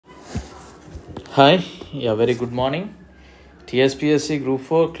Hi, yeah, very good morning. tspsc Group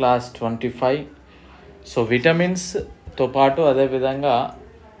 4 Class 25. So విటమిన్స్తో పాటు అదేవిధంగా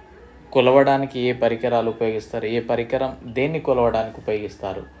కొలవడానికి ఏ పరికరాలు ఉపయోగిస్తారు, ఏ పరికరం దేన్ని కొలవడానికి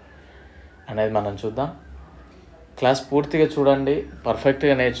ఉపయోగిస్తారు అనేది మనం చూద్దాం. క్లాస్ పూర్తిగా చూడండి,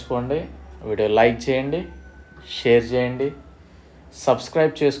 పర్ఫెక్ట్గా నేర్చుకోండి. వీడియో లైక్ చేయండి, షేర్ చేయండి.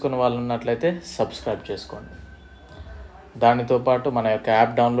 సబ్స్క్రైబ్ చేసుకునే వాళ్ళు ఉన్నట్లయితే సబ్స్క్రైబ్ చేసుకోండి. దానితో పాటు మన యొక్క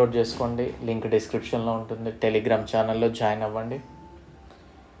యాప్ డౌన్లోడ్ చేసుకోండి, లింక్ డిస్క్రిప్షన్లో ఉంటుంది. టెలిగ్రామ్ ఛానల్లో జాయిన్ అవ్వండి.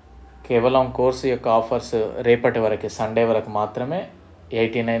 కేవలం కోర్సు యొక్క ఆఫర్స్ రేపటి వరకు, సండే వరకు మాత్రమే.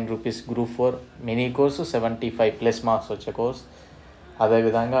 89 rupees group 4 mini course, 75+ marks వచ్చే కోర్స్.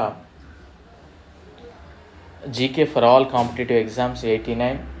 అదేవిధంగా GK for all competitive exams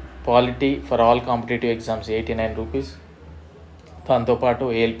 89, polity for all competitive exams 89 rupees. దాంతోపాటు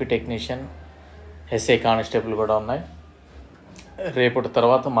ఏఎల్పి టెక్నీషియన్, ఎస్ఏ కానిస్టేబుల్ కూడా ఉన్నాయి. రేపటి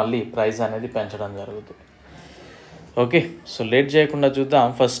తర్వాత మళ్ళీ ప్రైస్ అనేది పెంచడం జరుగుతుంది. ఓకే, సో లేట్ చేయకుండా చూద్దాం.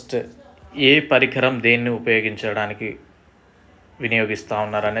 ఫస్ట్ ఏ పరికరం దేన్ని ఉపయోగించడానికి వినియోగిస్తూ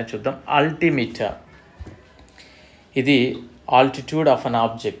ఉన్నారనే చూద్దాం. ఆల్టిమీటర్, ఇది altitude of an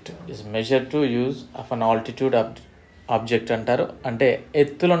object is measure to use of an altitude object అంటారు. అంటే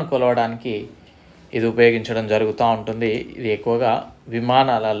ఎత్తులను కొలవడానికి ఇది ఉపయోగించడం జరుగుతూ ఉంటుంది. ఇది ఎక్కువగా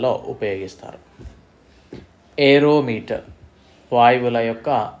విమానాలలో ఉపయోగిస్తారు. ఏరోమీటర్, వాయువుల యొక్క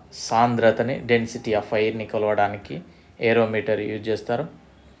సాంద్రతని, డెన్సిటీ ఆఫ్ ఎయిర్ని కొలవడానికి ఏరోమీటర్ యూజ్ చేస్తారు.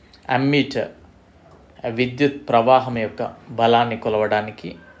 అమ్మీటర్, విద్యుత్ ప్రవాహం యొక్క బలాన్ని కొలవడానికి.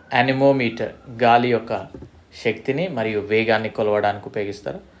 యానిమోమీటర్, గాలి యొక్క శక్తిని మరియు వేగాన్ని కొలవడానికి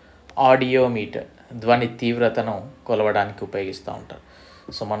ఉపయోగిస్తారు. ఆడియోమీటర్, ధ్వని తీవ్రతను కొలవడానికి ఉపయోగిస్తూ ఉంటారు.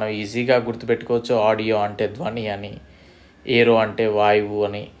 సో మనం ఈజీగా గుర్తుపెట్టుకోవచ్చు, ఆడియో అంటే ధ్వని అని, ఏరో అంటే వాయువు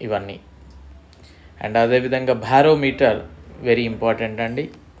అని, ఇవన్నీ. అండ్ అదేవిధంగా బారోమీటర్ వెరీ ఇంపార్టెంట్ అండి,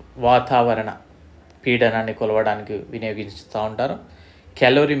 వాతావరణ పీడనాన్ని కొలవడానికి వినియోగిస్తూ ఉంటారు.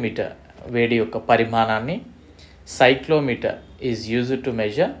 క్యాలోరీమీటర్, వేడి యొక్క పరిమాణాన్ని. సైక్లోమీటర్ is used to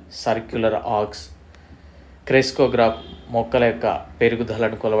measure circular arcs. Crescograph, మొక్కల యొక్క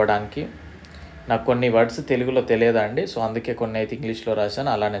పెరుగుదలను కొలవడానికి. నాకు కొన్ని వర్డ్స్ తెలుగులో తెలియదండి, సో అందుకే కొన్ని అయితే ఇంగ్లీష్లో రాశాను,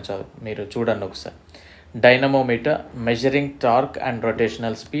 అలానే మీరు చూడండి ఒకసారి. Dynamometer, measuring torque and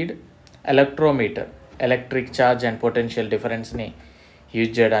rotational speed. ఎలక్ట్రోమీటర్, electric charge and potential డిఫరెన్స్ని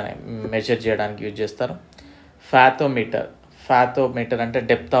measure చేయడానికి యూజ్ చేస్తారు. ఫాథోమీటర్ అంటే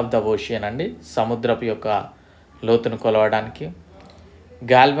డెప్త్ ఆఫ్ ద ఓషియన్ అండి, సముద్రపు యొక్క లోతును కొలవడానికి.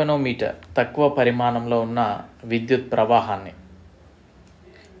 గాల్వనోమీటర్, తక్కువ పరిమాణంలో ఉన్న విద్యుత్ ప్రవాహాన్ని,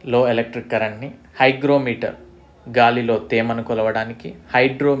 లో ఎలక్ట్రిక్ కరెంట్ని. హైగ్రోమీటర్, గాలిలో తేమను కొలవడానికి.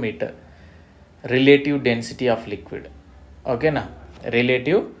 Hydrometer, relative density of liquid. ఓకేనా,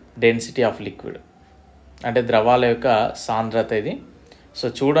 రిలేటివ్ డెన్సిటీ ఆఫ్ లిక్విడ్ అంటే ద్రవాల యొక్క సాంద్రత ఇది. సో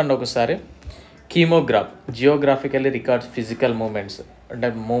చూడండి ఒకసారి. కీమోగ్రాఫ్, జియోగ్రాఫికల్లీ రికార్డ్స్ ఫిజికల్ మూమెంట్స్, అంటే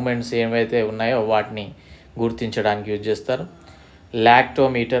మూమెంట్స్ ఏవైతే ఉన్నాయో వాటిని గుర్తించడానికి యూజ్ చేస్తారు.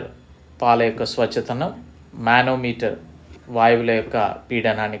 లాక్టోమీటర్, పాల యొక్క స్వచ్ఛతను. మానోమీటర్, వాయువుల యొక్క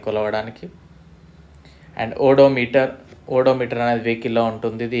పీడనాన్ని కొలవడానికి. అండ్ ఓడోమీటర్ అనేది వెహికల్లో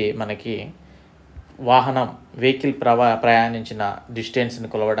ఉంటుంది. ఇది మనకి వెహికల్ ప్రయాణించిన డిస్టెన్స్ని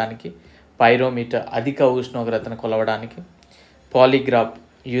కొలవడానికి. పైరోమీటర్, అధిక ఉష్ణోగ్రతను కొలవడానికి. Polygraph,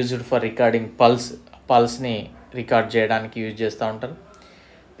 used for recording పల్స్ని record చేయడానికి యూజ్ చేస్తూ ఉంటారు.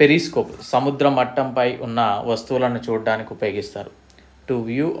 పెరిస్కోప్, సముద్ర మట్టంపై ఉన్న వస్తువులను చూడడానికి ఉపయోగిస్తారు. To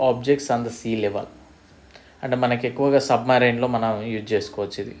view objects on the sea level, అంటే మనకి ఎక్కువగా సబ్మరైన్లో మనం యూజ్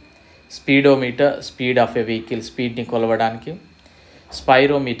చేసుకోవచ్చు ఇది. Speedometer, speed of a vehicle, స్పీడ్ని కొలవడానికి.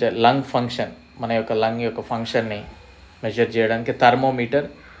 స్పైరోమీటర్, లంగ్ ఫంక్షన్, మన యొక్క లంగ్ యొక్క ఫంక్షన్ని మెజర్ చేయడానికి. థర్మోమీటర్,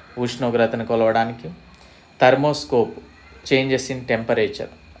 ఉష్ణోగ్రతను కొలవడానికి. థర్మోస్కోప్, చేంజెస్ ఇన్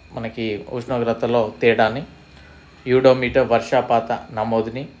టెంపరేచర్, మనకి ఉష్ణోగ్రతలో తేడాని. యూడోమీటర్, వర్షపాత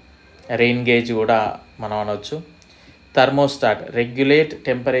నమోదుని. రెయిన్ గేజ్ కూడా మనం అనవచ్చు. Thermostat, regulate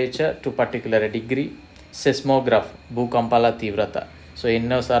temperature to particular degree. సెస్మోగ్రాఫ్, భూకంపాల తీవ్రత. సో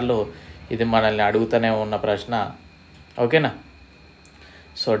ఎన్నోసార్లు ఇది మనల్ని అడుగుతూనే ఉన్న ప్రశ్న. ఓకేనా,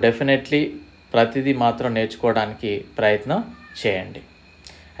 సో డెఫినెట్లీ ప్రతిదీ మాత్రం నేర్చుకోవడానికి ప్రయత్నం చేయండి.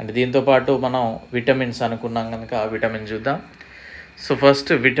 అండ్ దీంతోపాటు మనం విటమిన్స్ అనుకున్నాం కనుక విటమిన్ చూద్దాం. సో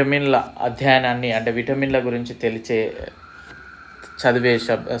ఫస్ట్ విటమిన్ల అధ్యయనాన్ని, అంటే విటమిన్ల గురించి చదివే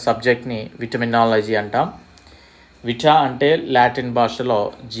సబ్జెక్ట్ని విటమినాలజీ అంటాం. విటా అంటే లాటిన్ భాషలో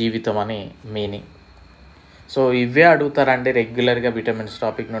జీవితం అని మీనింగ్. సో ఇవే అడుగుతారండి రెగ్యులర్గా విటమిన్స్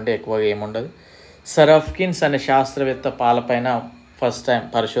టాపిక్ నుండి, ఎక్కువగా ఏముండదు. సర్ హఫ్కిన్స్ అనే శాస్త్రవేత్త పాలపైన ఫస్ట్ టైం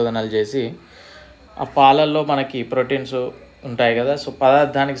పరిశోధనలు చేసి, ఆ పాలల్లో మనకి ప్రోటీన్స్ ఉంటాయి కదా, సో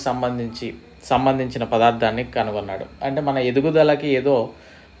పదార్థానికి సంబంధించిన పదార్థాన్ని కనుగొన్నాడు. అంటే మన ఎదుగుదలకి ఏదో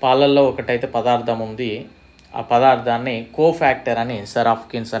పాలల్లో ఒకటైతే పదార్థం ఉంది, ఆ పదార్థాన్ని కోఫాక్టర్ అని సర్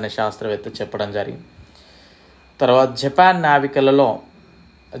హాప్కిన్స్ అనే శాస్త్రవేత్త చెప్పడం జరిగింది. తర్వాత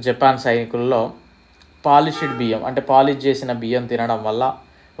జపాన్ సైనికులలో పాలిష్డ్ బియ్యం అంటే పాలిష్ చేసిన బియ్యం తినడం వల్ల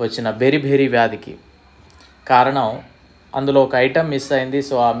వచ్చిన బెరిబెరి వ్యాధికి కారణం అందులో ఒక ఐటమ్ మిస్ అయింది.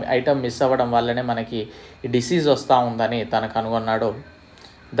 సో ఆ ఐటమ్ మిస్ అవ్వడం వల్లనే మనకి ఈ డిసీజ్ వస్తూ ఉందని తను కనుగొన్నాడు.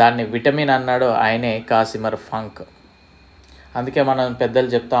 దాన్ని విటమిన్ అన్నాడు ఆయనే కాసిమర్ ఫంక్. అందుకే మనం పెద్దలు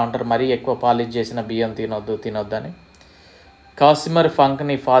చెప్తూ ఉంటారు మరీ ఎక్కువ పాలిష్ చేసిన బియ్యం తినొద్దని. కాసిమర్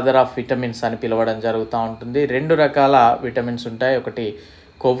ఫంక్ని ఫాదర్ ఆఫ్ విటమిన్స్ అని పిలవడం జరుగుతూ ఉంటుంది. 2 రకాల విటమిన్స్ ఉంటాయి, ఒకటి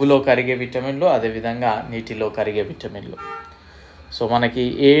కొవ్వులో కరిగే విటమిన్లు, అదేవిధంగా నీటిలో కరిగే విటమిన్లు. సో మనకి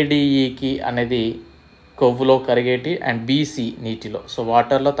ఏడిఈకి అనేది కొవ్వులో కరిగేటి అండ్ బీసీ నీటిలో, సో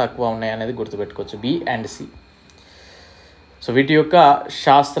వాటర్లో తక్కువ ఉన్నాయి అనేది గుర్తుపెట్టుకోవచ్చు, బి అండ్ సి. సో వీటి యొక్క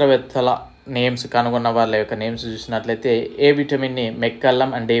శాస్త్రవేత్తల నేమ్స్, కనుగొన్న వాళ్ళ యొక్క నేమ్స్ చూసినట్లయితే ఏ విటమిన్ని మెక్కల్లం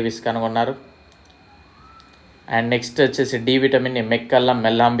అండ్ డేవిస్ కనుగొన్నారు. అండ్ నెక్స్ట్ వచ్చేసి డి విటమిన్ని మెక్కల్లం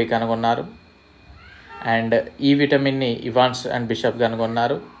మెల్లాంబి కనుగొన్నారు. అండ్ ఈ విటమిన్ని ఇవాన్స్ అండ్ బిషప్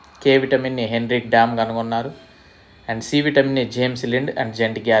కనుగొన్నారు. కే విటమిన్ని హెన్రిక్ డామ్ కనుగొన్నారు. And C విటమిన్ని James Lind and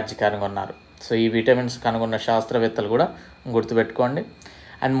gent గ్యార్జ్ కనుగొన్నారు. సో ఈ విటమిన్స్ కనుగొన్న శాస్త్రవేత్తలు కూడా గుర్తుపెట్టుకోండి.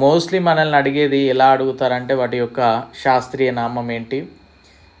 అండ్ మోస్ట్లీ మనల్ని అడిగేది ఎలా అడుగుతారంటే వాటి యొక్క శాస్త్రీయ నామం ఏంటి,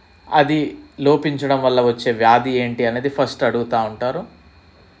 అది లోపించడం వల్ల వచ్చే వ్యాధి ఏంటి అనేది ఫస్ట్ అడుగుతూ ఉంటారు.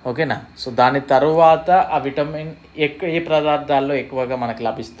 ఓకేనా. సో దాని తర్వాత ఆ విటమిన్ ఏ పదార్థాల్లో ఎక్కువగా మనకు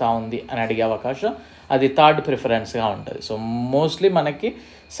లభిస్తూ ఉంది అని అడిగే అవకాశం అది థర్డ్ ప్రిఫరెన్స్గా ఉంటుంది. సో మోస్ట్లీ మనకి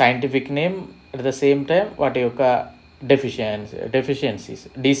scientific name at the same time వాటి యొక్క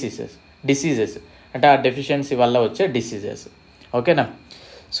డిసీజెస్ అంటే ఆ డెఫిషియన్సీ వల్ల వచ్చే డిసీజెస్. ఓకేనా.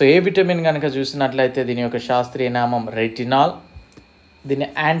 సో ఏ విటమిన్ కనుక చూసినట్లయితే దీని యొక్క శాస్త్రీయ నామం రెటినాల్. దీన్ని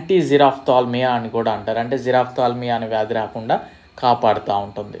యాంటీ జిరాఫ్థాల్మియా అని కూడా అంటారు, అంటే జిరాఫ్థాల్మియా అనే వ్యాధి రాకుండా కాపాడుతూ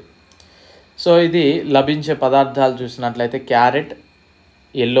ఉంటుంది. సో ఇది లభించే పదార్థాలు చూసినట్లయితే క్యారెట్,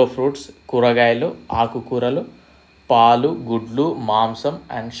 ఎల్లో ఫ్రూట్స్, కూరగాయలు, ఆకుకూరలు, పాలు, గుడ్లు, మాంసం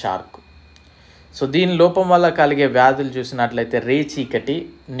అండ్ షార్క్. సో దీని లోపం వల్ల కలిగే వ్యాధులు చూసినట్లయితే రేచీకటి,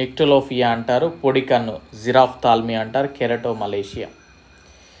 నిక్టోలోఫియా అంటారు, పొడికన్ను జిరాఫ్థాల్మియా అంటారు, కెరటోమలేషియా.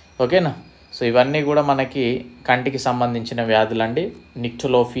 ఓకేనా. సో ఇవన్నీ కూడా మనకి కంటికి సంబంధించిన వ్యాధులండి,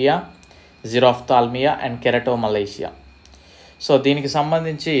 నిక్టోలోఫియా, జిరాఫ్థాల్మియా అండ్ కెరటోమలేషియా. సో దీనికి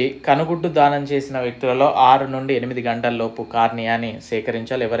సంబంధించి కనుగుడ్డు దానం చేసిన వ్యక్తులలో 6 నుండి 8 గంటల లోపు కార్నియాని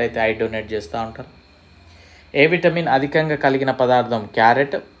సేకరించాలి, ఎవరైతే ఐ డొనేట్ చేస్తూ ఉంటారో. ఏ విటమిన్ అధికంగా కలిగిన పదార్థం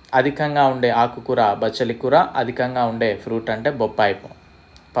క్యారెట్, అధికంగా ఉండే ఆకుకూర బచ్చలి కూర, అధికంగా ఉండే ఫ్రూట్ అంటే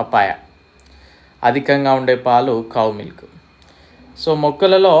పప్పాయ, అధికంగా ఉండే పాలు కౌ మిల్క్. సో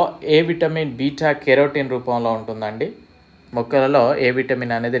మొక్కలలో ఏ విటమిన్ బీటా కెరోటిన్ రూపంలో ఉంటుందండి. మొక్కలలో ఏ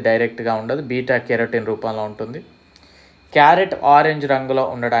విటమిన్ అనేది డైరెక్ట్గా ఉండదు, బీటా కెరోటిన్ రూపంలో ఉంటుంది. క్యారెట్ ఆరెంజ్ రంగులో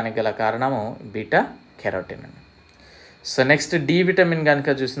ఉండడానికి గల కారణము బీటా కెరోటిన్ అండి. సో నెక్స్ట్ డి విటమిన్ కనుక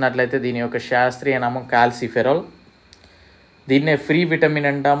చూసినట్లయితే దీని యొక్క శాస్త్రీయ నామం కాల్సిఫెరాల్. దీన్నే ఫ్రీ విటమిన్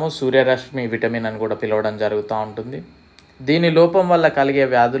అంటాము, సూర్యరశ్మి విటమిన్ అని కూడా పిలవడం జరుగుతూ ఉంటుంది. దీని లోపం వల్ల కలిగే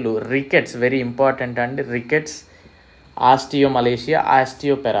వ్యాధులు రికెట్స్, వెరీ ఇంపార్టెంట్ అండి, రికెట్స్, ఆస్టియోమలేషియా,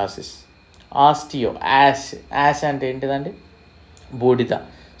 ఆస్టియోపెరాసిస్. యాష్ అంటే ఏంటిదండి, బూడిద.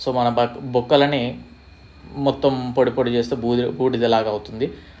 సో మన బొక్కలని మొత్తం పొడి చేస్తే బూడిదలాగా అవుతుంది,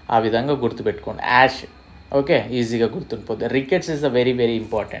 ఆ విధంగా గుర్తుపెట్టుకోండి యాష్. ఓకే, ఈజీగా గుర్తుండిపోతుంది. Rickets is very very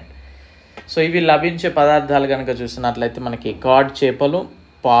important. So ఇవి లభించే పదార్థాలు కనుక చూసినట్లయితే మనకి కాడ్ చేపలు,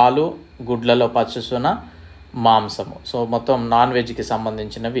 పాలు, గుడ్లలో పచ్చసొన, మాంసము. సో మొత్తం నాన్ వెజ్కి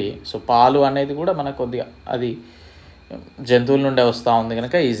సంబంధించినవి. సో పాలు అనేది కూడా మనకు కొద్దిగా అది జంతువుల నుండే వస్తూ ఉంది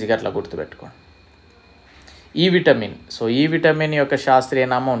కనుక ఈజీగా అట్లా గుర్తుపెట్టుకోండి. ఈ విటమిన్, సో ఈ విటమిన్ యొక్క శాస్త్రీయ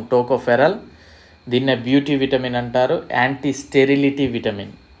నామం టోకోఫెరల్. దీన్నే బ్యూటీ విటమిన్ అంటారు, యాంటీ స్టెరిలిటీ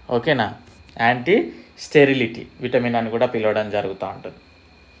విటమిన్. ఓకేనా, యాంటీ స్టెరిలిటీ విటమిన్ అని కూడా పిలవడం జరుగుతూ ఉంటుంది.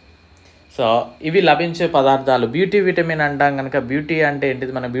 సో ఇవి లభించే పదార్థాలు. బ్యూటీ విటమిన్ అంటాం కనుక, బ్యూటీ అంటే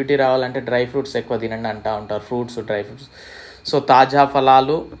ఏంటిది, మన బ్యూటీ రావాలంటే డ్రై ఫ్రూట్స్ ఎక్కువ తినండి అంటూ ఉంటారు, ఫ్రూట్స్, డ్రై ఫ్రూట్స్. సో తాజా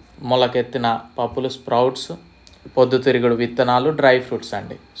ఫలాలు, మొలకెత్తిన పప్పులు, స్ప్రౌట్స్, పొద్దుతిరుగుడు విత్తనాలు, డ్రై ఫ్రూట్స్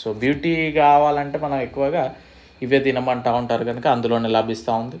అండి. సో బ్యూటీ కావాలంటే మనం ఎక్కువగా ఇవే తినమంటూ ఉంటారు కనుక అందులోనే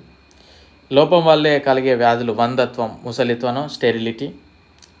లభిస్తూ ఉంది. లోపం వల్లే కలిగే వ్యాధులు వంధత్వం, ముసలిత్వం, స్టెరిలిటీ,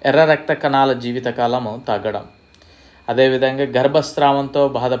 ఎర్ర రక్త కణాల జీవితకాలము తగ్గడం, అదేవిధంగా గర్భస్రావంతో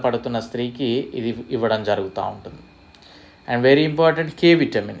బాధపడుతున్న స్త్రీకి ఇది ఇవ్వడం జరుగుతూ ఉంటుంది. And very important K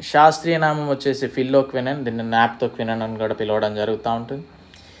vitamin, శాస్త్రీయ నామం వచ్చేసి ఫిల్లోక్వినన్, దీన్ని నాప్తోక్వినన్ అని కూడా పిలవడం జరుగుతూ ఉంటుంది.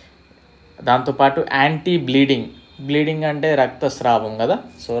 దాంతోపాటు యాంటీ బ్లీడింగ్ అంటే రక్తస్రావం కదా,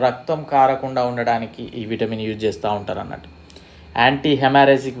 సో రక్తం కారకుండా ఉండడానికి ఈ విటమిన్ యూజ్ చేస్తూ ఉంటారు అన్నట్టు. యాంటీ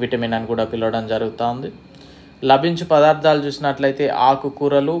హెమారేజిక్ విటమిన్ అని కూడా పిలవడం జరుగుతూ ఉంది. లభించు పదార్థాలు చూసినట్లయితే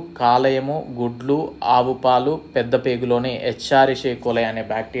ఆకుకూరలు, కాలేయము, గుడ్లు, ఆవు పాలు, పెద్ద పేగులోని హెచ్ఆర్ఇషే కోలై అనే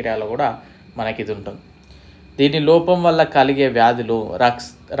బ్యాక్టీరియాలో కూడా మనకి ఇది ఉంటుంది. దీని లోపం వల్ల కలిగే వ్యాధులు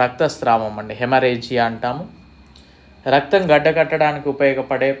రక్తస్రావం అండి, హెమరేజియా అంటాము. రక్తం గడ్డకట్టడానికి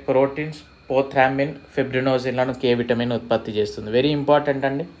ఉపయోగపడే ప్రోటీన్స్ పోథ్రామిన్, ఫిబ్రినోజిన్లను కే విటమిన్ ఉత్పత్తి చేస్తుంది. వెరీ ఇంపార్టెంట్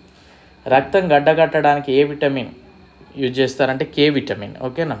అండి. రక్తం గడ్డకట్టడానికి ఏ విటమిన్ యూజ్ చేస్తారంటే కే విటమిన్.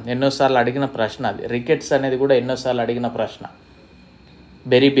 ఓకేనా, ఎన్నోసార్లు అడిగిన ప్రశ్న అది. రికెట్స్ అనేది కూడా ఎన్నోసార్లు అడిగిన ప్రశ్న.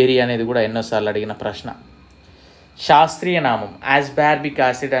 బెరీ అనేది కూడా ఎన్నోసార్లు అడిగిన ప్రశ్న. శాస్త్రీయ నామం ఆస్బార్బిక్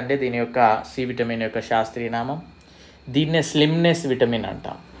యాసిడ్ అంటే దీని యొక్క సి విటమిన్ యొక్క శాస్త్రీయ నామం. దీన్నే స్లిమ్నెస్ విటమిన్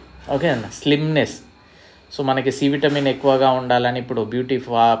అంటాం. ఓకేనా, స్లిమ్నెస్. సో మనకి సి విటమిన్ ఎక్కువగా ఉండాలని ఇప్పుడు బ్యూటీ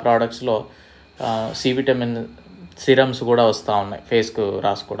ప్రోడక్ట్స్లో సి విటమిన్ సిరమ్స్ కూడా వస్తూ ఉన్నాయి ఫేస్కు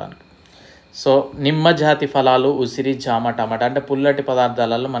రాసుకోవడానికి. సో నిమ్మ జాతి ఫలాలు, ఉసిరి, జామ, టమాటా అంటే పుల్లటి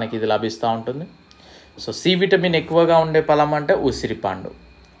పదార్థాలలో మనకి ఇది లభిస్తూ ఉంటుంది. సో సి విటమిన్ ఎక్కువగా ఉండే ఫలం అంటే ఉసిరి పండు.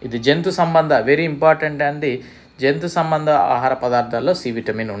 ఇది జంతు సంబంధ, వెరీ ఇంపార్టెంట్ అండి, జంతు సంబంధ ఆహార పదార్థాల్లో సి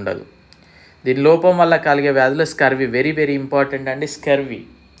విటమిన్ ఉండదు. దీని లోపం వల్ల కలిగే వ్యాధులు స్కర్వీ, వెరీ ఇంపార్టెంట్ అండి.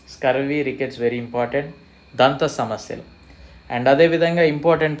 Scurvy, rickets very important. దంత సమస్యలు. అండ్ అదేవిధంగా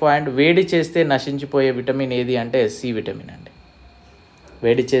ఇంపార్టెంట్ పాయింట్, వేడి చేస్తే నశించిపోయే విటమిన్ ఏది అంటే సి విటమిన్ అండి.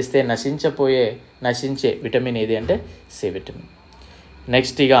 వేడి చేస్తే నశించే విటమిన్ ఏది అంటే సి విటమిన్.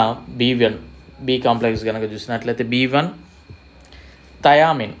 నెక్స్ట్ ఇక B1 బి కాంప్లెక్స్ కనుక చూసినట్లయితే B1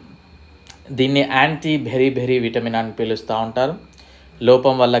 థయామిన్. దీన్ని యాంటీ బెరీ విటమిన్ అని పిలుస్తూ ఉంటారు.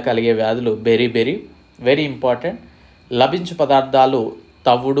 లోపం వల్ల కలిగే వ్యాధులు వెరీ ఇంపార్టెంట్. లభించు పదార్థాలు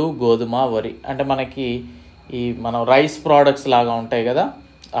తవుడు, గోధుమ, వరి అంటే మనకి మనం రైస్ ప్రోడక్ట్స్ లాగా ఉంటాయి కదా,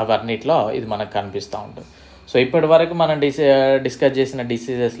 అవన్నిట్లో ఇది మనకు కనిపిస్తూ ఉంటుంది. సో ఇప్పటి వరకు మనం డిస్కస్ చేసిన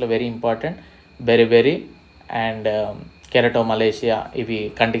డిసీజెస్లో వెరీ ఇంపార్టెంట్ బెరీ అండ్ కెరటోమలేషియా, ఇవి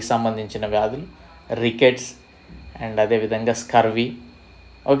కంటికి సంబంధించిన వ్యాధులు. రికెట్స్ అండ్ అదేవిధంగా స్కర్వీ.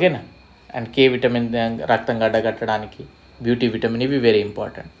 ఓకేనా, అండ్ కే విటమిన్ రక్తం గడ్డకట్టడానికి, బ్యూటీ విటమిన్, ఇవి వెరీ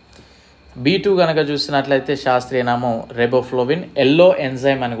ఇంపార్టెంట్. B2 కనుక చూసినట్లయితే శాస్త్రీయ నామం రెబోఫ్లోవిన్, ఎల్లో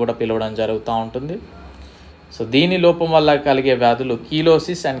ఎంజైమ్ అని కూడా పిలవడం జరుగుతూ ఉంటుంది. సో దీని లోపం వల్ల కలిగే వ్యాధులు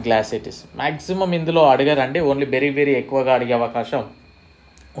కీలోసిస్ అండ్ గ్లాసైటిస్. మ్యాక్సిమం ఇందులో అడగరండి, ఓన్లీ వెరీ ఎక్కువగా అడిగే అవకాశం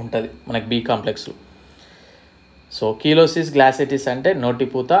ఉంటుంది మనకి బి కాంప్లెక్స్లో. సో కీలోసిస్, గ్లాసైటిస్ అంటే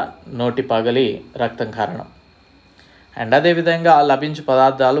నోటిపూత, నోటి పగలి, రక్తం కారణం. అండ్ అదేవిధంగా లభించే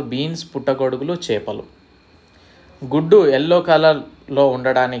పదార్థాలు బీన్స్, పుట్టగొడుగులు, చేపలు. గుడ్డు ఎల్లో కలర్లో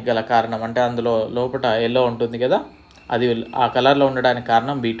ఉండడానికి గల కారణం అంటే అందులో లోపల ఎల్లో ఉంటుంది కదా, అది ఆ కలర్లో ఉండడానికి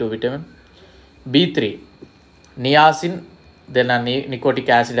కారణం B2 విటమిన్. B3 నియాసిన్, దాన్ని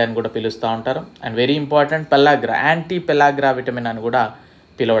నికోటిక్ యాసిడ్ అని కూడా పిలుస్తూ ఉంటారు. And very important పెలాగ్రా, anti పెలాగ్రా vitamin అని కూడా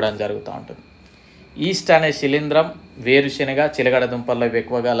పిలవడం జరుగుతూ ఉంటుంది. ఈస్ట్ అనే శిలీంధ్రం వేరుశెనగ, చిలగడ దుంపల్లో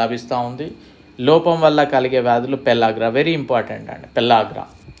ఎక్కువగా లభిస్తూ ఉంది. లోపం వల్ల కలిగే వ్యాధులు పెలాగ్రా, వెరీ ఇంపార్టెంట్ అండి. పెలాగ్రా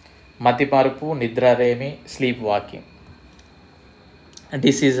మతిమరుపు, నిద్రరేమి, స్లీప్ వాకింగ్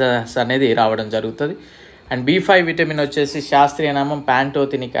డిసీజెస్ అనేది రావడం జరుగుతుంది. అండ్ B5 విటమిన్ వచ్చేసి శాస్త్రీయ నామం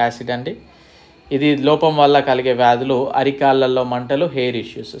ప్యాంటోథెనిక్ యాసిడ్ అండి. ఇది లోపం వల్ల కలిగే వ్యాధులు అరికాళ్ళల్లో మంటలు, హెయిర్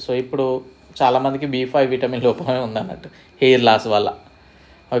ఇష్యూస్. సో ఇప్పుడు చాలామందికి B5 విటమిన్ లోపమే ఉందన్నట్టు హెయిర్ లాస్ వల్ల.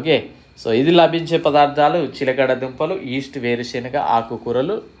 ఓకే, సో ఇది లభించే పదార్థాలు చిలకడ దుంపలు, ఈస్ట్, వేరుశెనగ,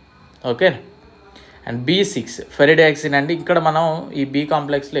 ఆకుకూరలు. ఓకే, అండ్ B6 ఫెరిడాక్సిన్ అండి. ఇక్కడ మనం ఈ బి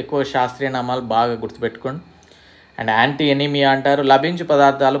కాంప్లెక్స్లో ఎక్కువ శాస్త్రీయ నామాలు బాగా గుర్తుపెట్టుకోండి. అండ్ యాంటీ ఎనీమియా అంటారు. లభించే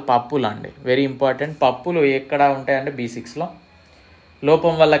పదార్థాలు పప్పులు అండి, వెరీ ఇంపార్టెంట్. పప్పులు ఎక్కడ ఉంటాయంటే B6లో.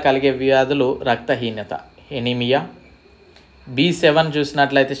 లోపం వల్ల కలిగే వ్యాధులు రక్తహీనత, ఎనీమియా. B7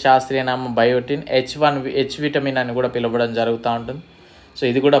 చూసినట్లయితే శాస్త్రీయ నామం బయోటిన్, H విటమిన్ అని కూడా పిలవడం జరుగుతూ ఉంటుంది. సో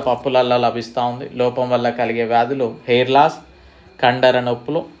ఇది కూడా పప్పులలో లభిస్తూ ఉంది. లోపం వల్ల కలిగే వ్యాధులు హెయిర్ లాస్, కండర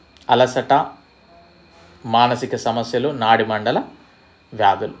నొప్పులు, అలసట, మానసిక సమస్యలు, నాడి మండల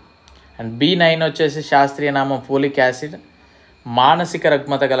వ్యాధులు. అండ్ B9 వచ్చేసి శాస్త్రీయ నామం ఫోలిక్ యాసిడ్. మానసిక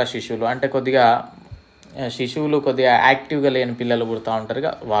రుగ్మత గల శిశువులు అంటే శిశువులు కొద్దిగా యాక్టివ్గా లేని పిల్లలు పుడుతూ ఉంటారుగా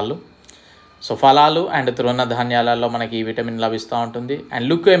వాళ్ళు. సో ఫలాలు అండ్ తృణధాన్యాలలో మనకి ఈ విటమిన్ లభిస్తూ ఉంటుంది. అండ్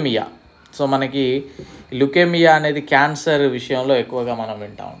లుకేమియా, సో మనకి లుకేమియా అనేది క్యాన్సర్ విషయంలో ఎక్కువగా మనం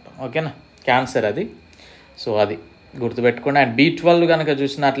వింటూ ఉంటాం. ఓకేనా, క్యాన్సర్ అది. సో అది గుర్తుపెట్టుకోండి. అండ్ B12 కనుక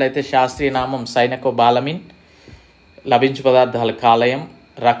చూసినట్లయితే శాస్త్రీయ నామం సైనకోబాలమిన్. లభించు పదార్థాలు కాలేయం,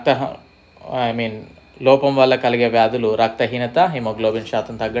 లోపం వల్ల కలిగే వ్యాధులు రక్తహీనత, హిమోగ్లోబిన్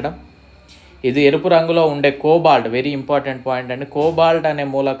శాతం తగ్గడం. ఇది ఎరుపు రంగులో ఉండే కోబాల్ట్, వెరీ ఇంపార్టెంట్ పాయింట్ అండి. కోబాల్ట్ అనే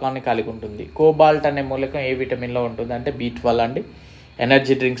మూలకాన్ని కలిగి ఉంటుంది. కోబాల్ట్ అనే మూలకం ఏ విటమిన్లో ఉంటుంది అంటే B12 అండి.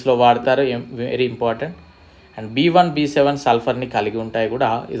 ఎనర్జీ డ్రింక్స్లో వాడతారు, very important. And B1, B7 సల్ఫర్ని కలిగి ఉంటాయి కూడా,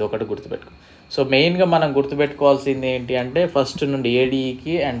 ఇది ఒకటి గుర్తుపెట్టుకో. సో మెయిన్గా మనం గుర్తుపెట్టుకోవాల్సింది ఏంటి అంటే ఫస్ట్ నుండి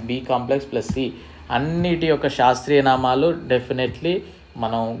ADEకి and B complex plus C అన్నిటి యొక్క శాస్త్రీయ నామాలు డెఫినెట్లీ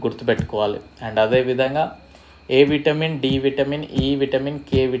మనం గుర్తుపెట్టుకోవాలి. అండ్ అదేవిధంగా ఏ విటమిన్, డి విటమిన్, ఈ vitamin,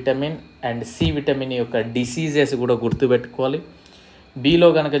 K vitamin and C vitamin యొక్క డిసీజెస్ కూడా గుర్తుపెట్టుకోవాలి. బిలో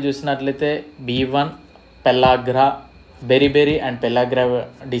కనుక చూసినట్లయితే B1, pellagra, beriberi and pellagra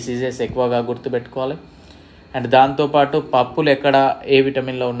diseases ఎక్కువగా గుర్తుపెట్టుకోవాలి. అండ్ దాంతోపాటు పప్పులు ఎక్కడ ఏ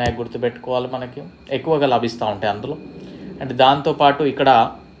విటమిన్లో ఉన్నాయో గుర్తుపెట్టుకోవాలి, మనకి ఎక్కువగా లభిస్తూ ఉంటాయి అందులో. అండ్ దాంతోపాటు ఇక్కడ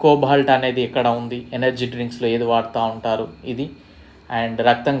కోబాల్ట్ అనేది ఎక్కడ ఉంది, ఎనర్జీ డ్రింక్స్లో ఏది వాడుతూ ఉంటారు ఇది. అండ్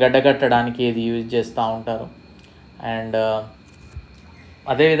రక్తం గడ్డగట్టడానికి ఏది యూజ్ చేస్తూ ఉంటారు. అండ్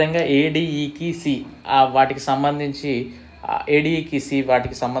అదేవిధంగా ఏడిఈకి సి వాటికి సంబంధించి ఏడిఈకి సి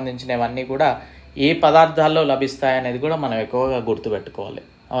వాటికి సంబంధించినవన్నీ కూడా ఏ పదార్థాల్లో లభిస్తాయి అనేది కూడా మనం ఎక్కువగా గుర్తుపెట్టుకోవాలి.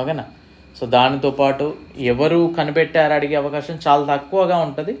 ఓకేనా? సో దానితో పాటు ఎవరు కనిపెట్టారు అడిగే అవకాశం చాలా తక్కువగా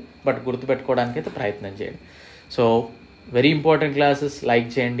ఉంటుంది, బట్ గుర్తుపెట్టుకోవడానికి అయితే ప్రయత్నం చేయండి. So very important classes. Like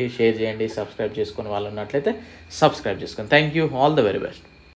చేయండి, షేర్ చేయండి, సబ్స్క్రైబ్ చేసుకుని వాళ్ళు ఉన్నట్లయితే సబ్స్క్రైబ్ చేసుకోండి. Thank you. All the very best.